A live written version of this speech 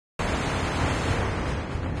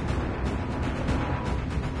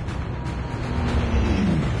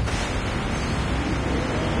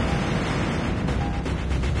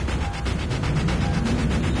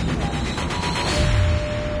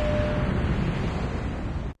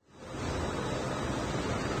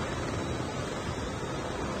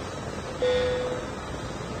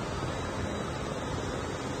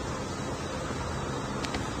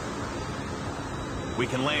We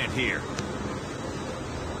can land here.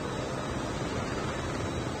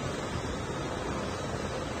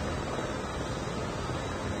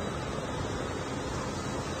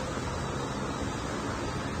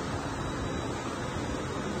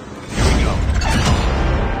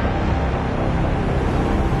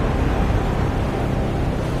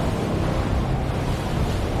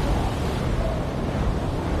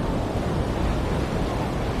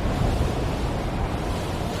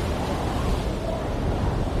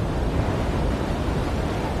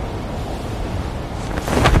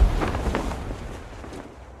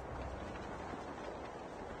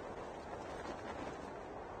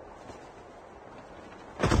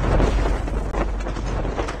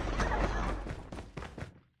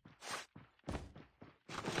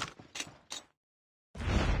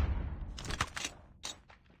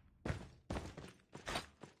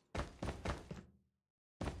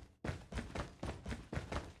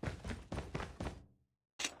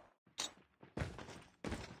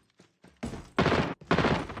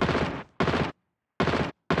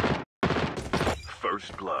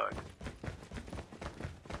 First blood.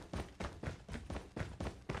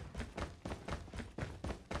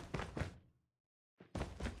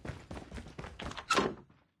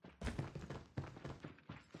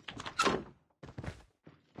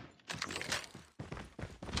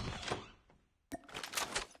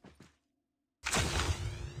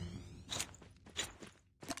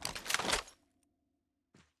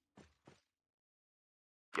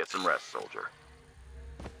 Get some rest, soldier.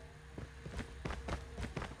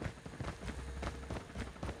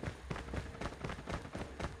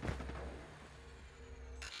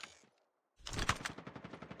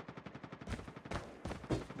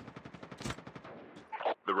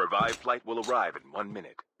 The revived flight will arrive in 1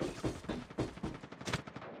 minute.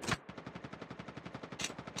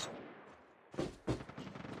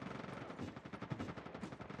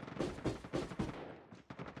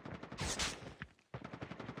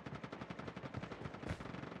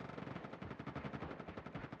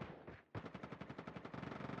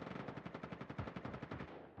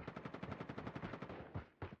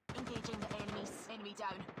 Engaging the enemies. Enemy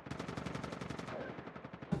down.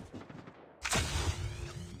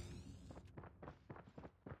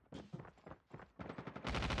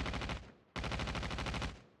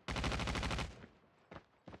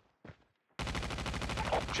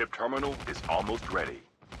 Chip terminal is almost ready.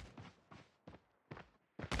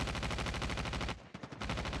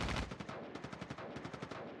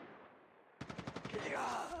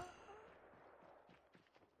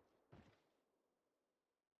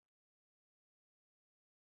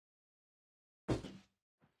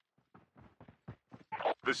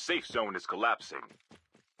 The safe zone is collapsing.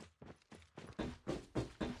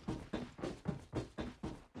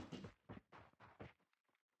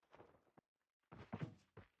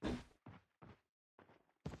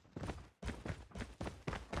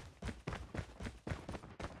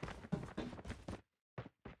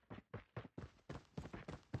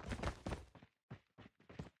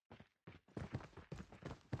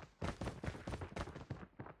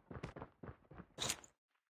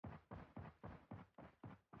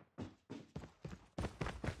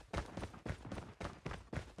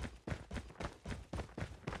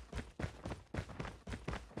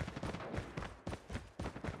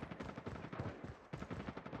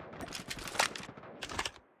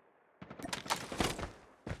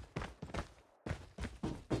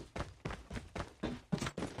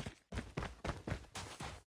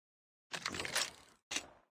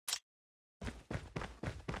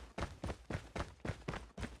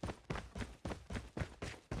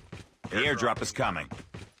 The airdrop is coming.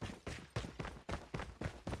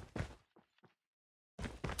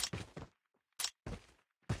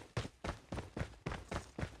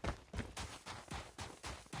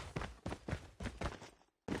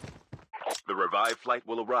 The revived flight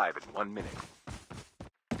will arrive in 1 minute.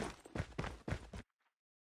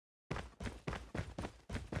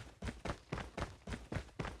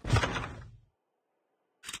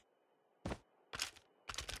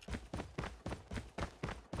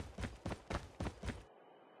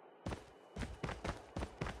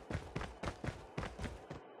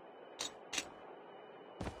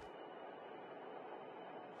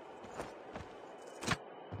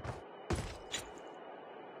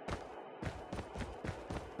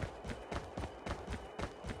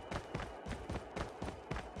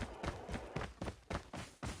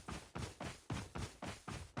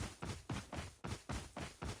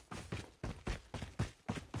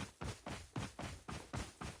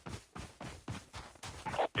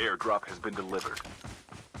 Airdrop has been delivered.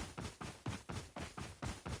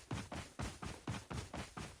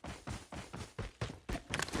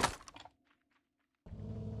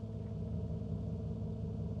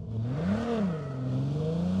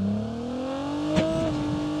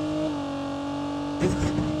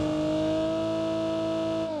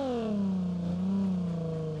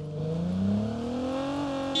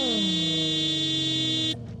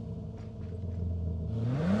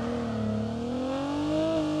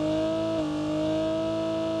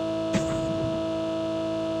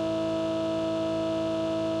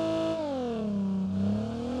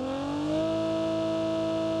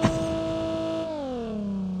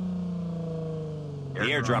 The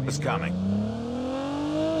airdrop is coming.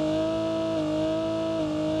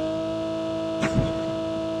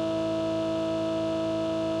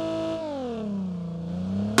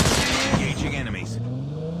 Engaging enemies.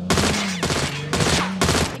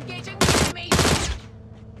 Engaging the enemies.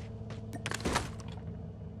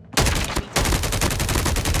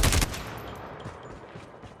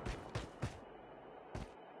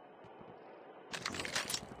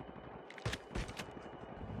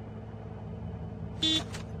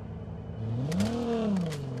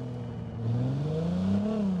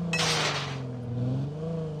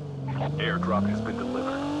 Airdrop has been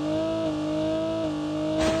delivered.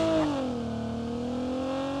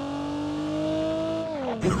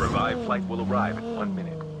 The revived flight will arrive in 1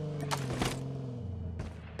 minute.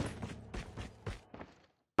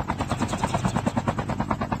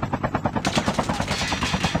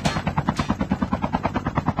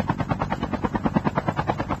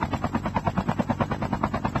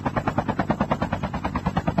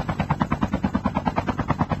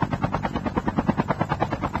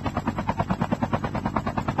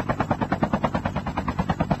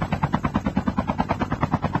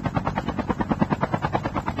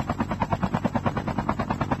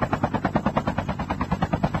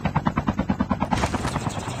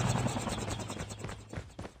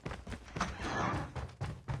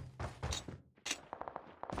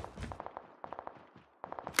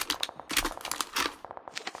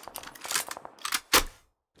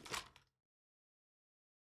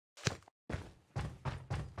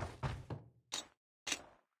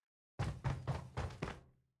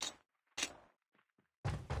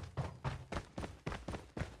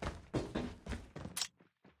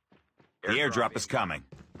 The airdrop is coming.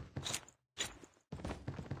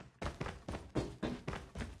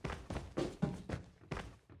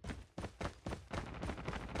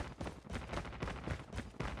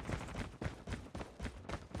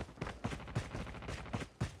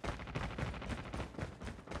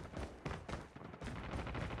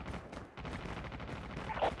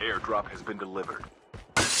 Airdrop has been delivered.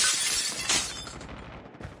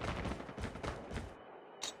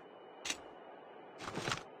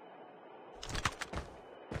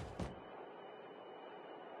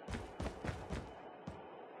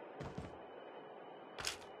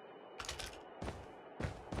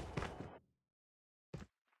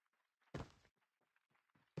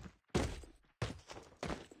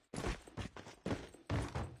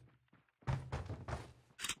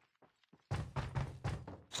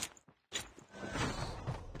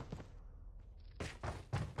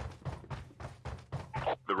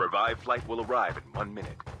 The revived flight will arrive in 1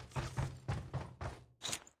 minute.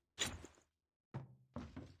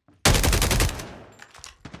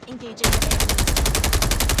 Engaging the enemies.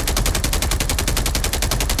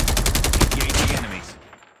 Engaging enemies.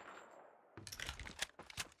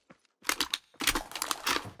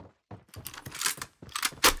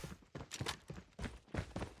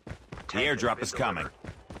 The airdrop is coming.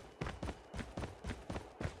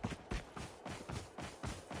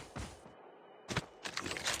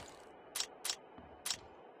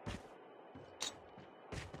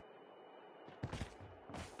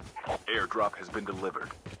 Airdrop has been delivered.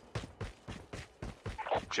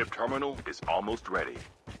 Chip terminal is almost ready.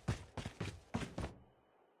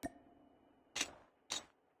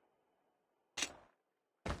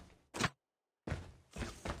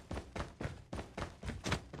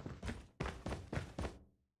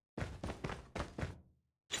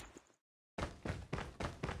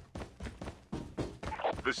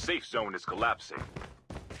 The safe zone is collapsing.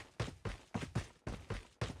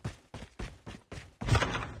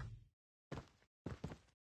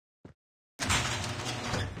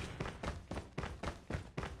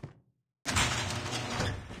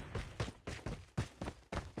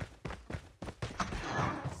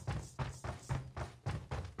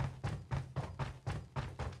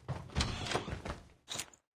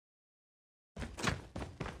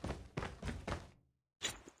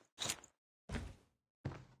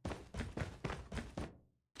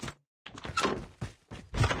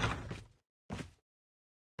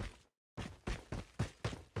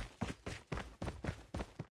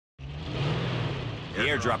 The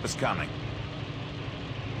airdrop is coming.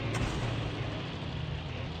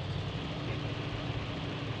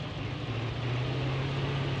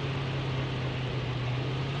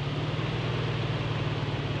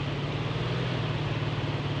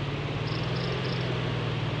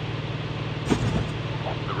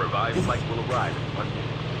 The revived flight will arrive in 1 minute.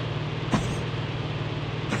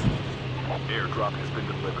 Airdrop has been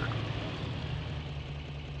delivered.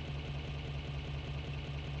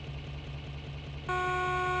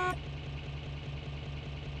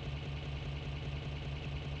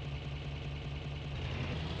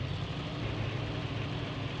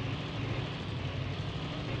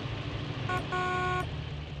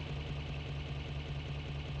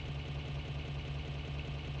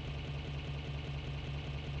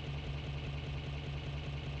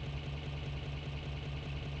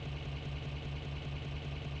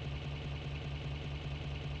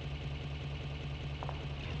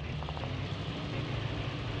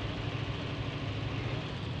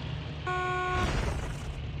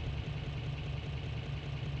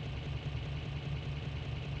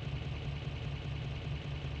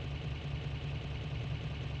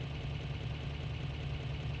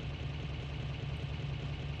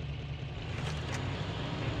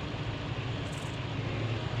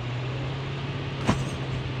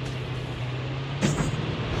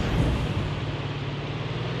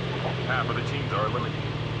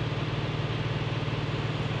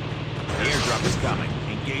 airdrop is coming.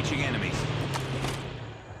 Engaging enemies.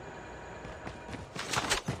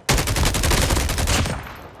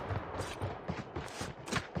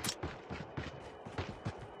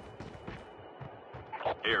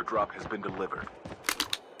 Airdrop has been delivered.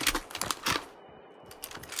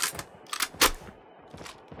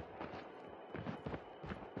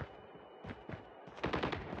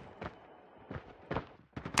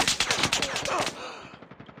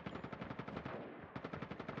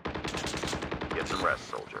 Get some rest,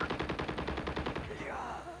 soldier.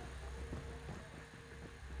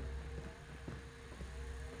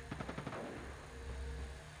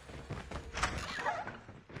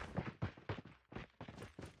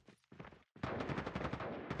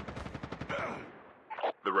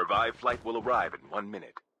 The revived flight will arrive in 1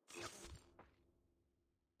 minute.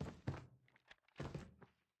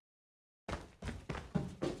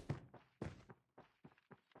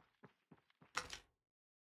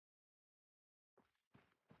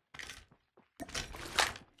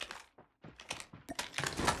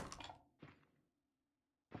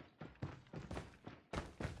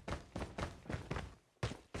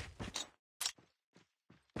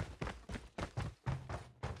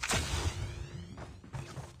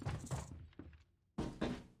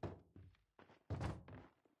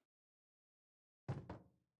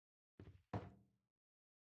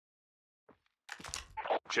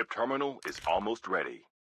 Chip terminal is almost ready.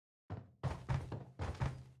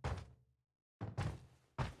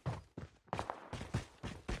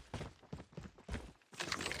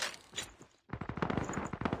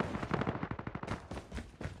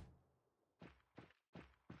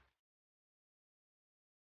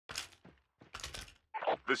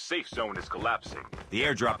 The safe zone is collapsing. The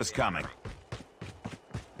airdrop is coming.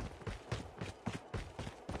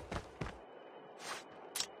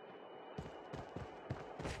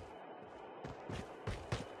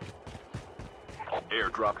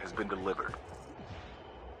 Airdrop has been delivered.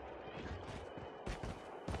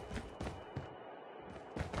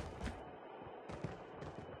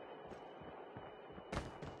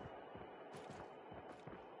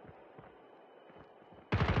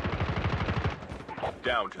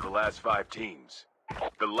 Down to the last 5 teams.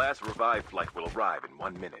 The last revived flight will arrive in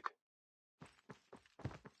 1 minute.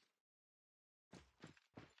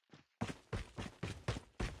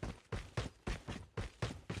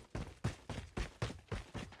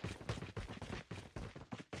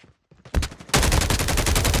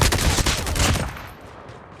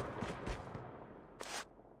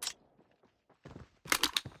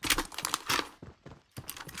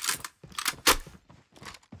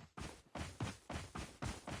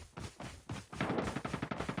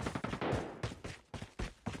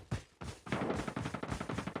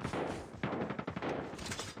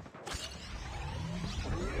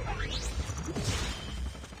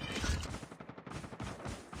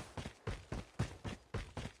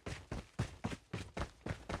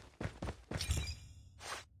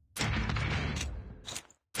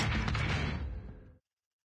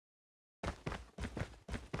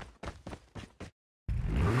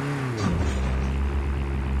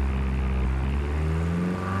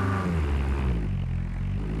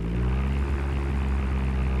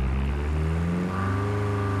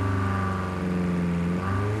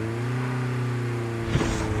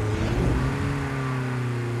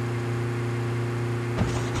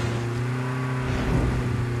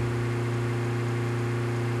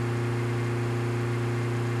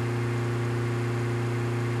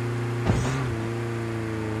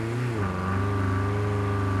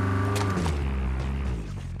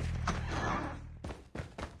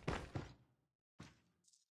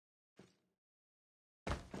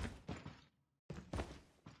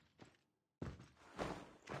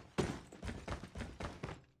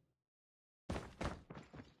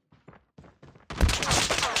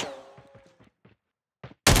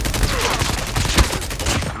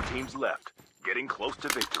 Teams left, getting close to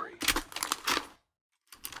victory.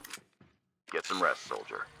 Get some rest,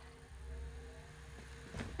 soldier.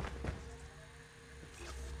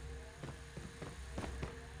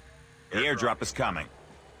 The airdrop is coming.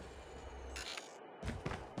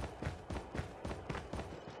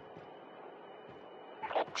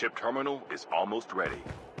 Chip terminal is almost ready.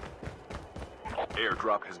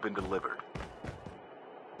 Airdrop has been delivered.